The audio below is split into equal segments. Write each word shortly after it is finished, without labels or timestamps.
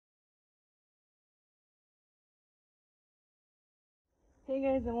Hey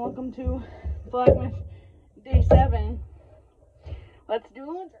guys, and welcome to Vlogmas Day 7. Let's do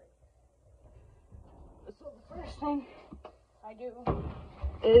laundry. So the first thing I do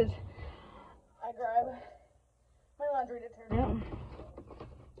is I grab my laundry detergent.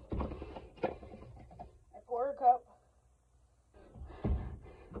 I pour a cup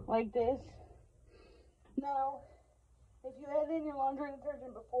like this. Now, if you add in your laundry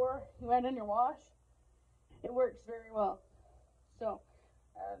detergent before you add in your wash, it works very well. So,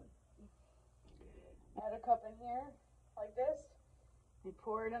 add a cup in here, like this. I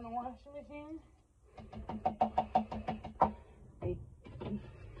pour it in the washing machine. I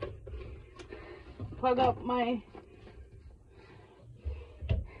plug up my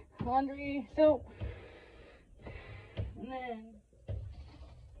laundry soap. And then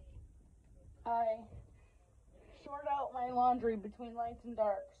I sort out my laundry between lights and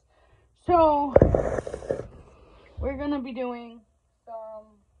darks. So, we're going to be doing some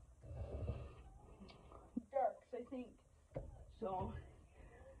darks, I think. So,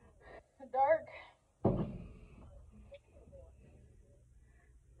 a dark,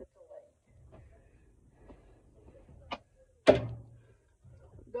 that's a light.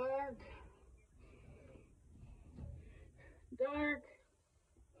 Dark, dark,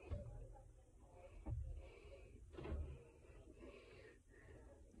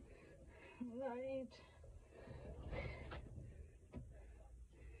 light,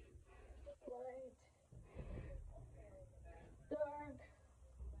 light, dark,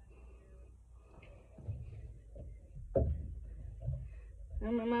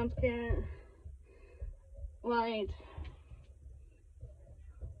 and my mom's cat, light,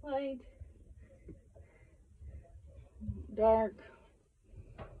 light, dark,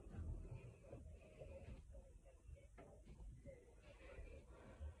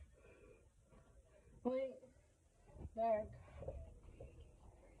 light, dark,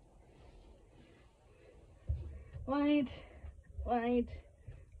 light, light,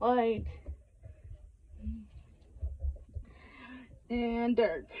 light, and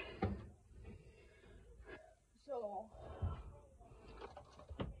dark. So,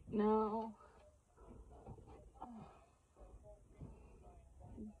 now,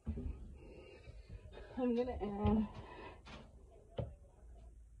 I'm gonna add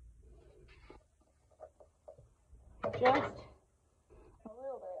just a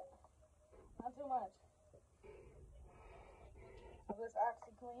little bit, not too much, of this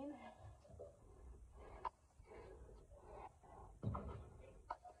OxyClean.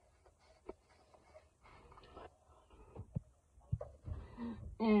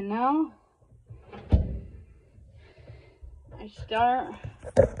 And now I start.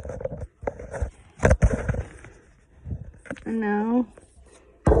 And now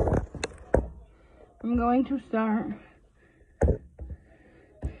I'm going to start the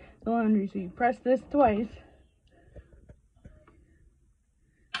laundry. So you press this twice.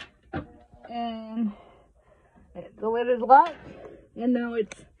 And the lid is locked. And now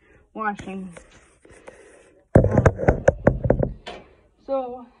it's washing.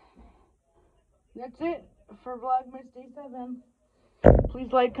 So that's it for Vlogmas Day 7.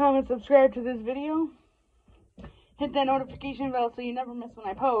 Please like, comment, subscribe to this video. Hit that notification bell so you never miss when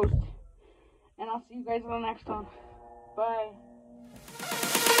I post. And I'll see you guys on the next one. Bye.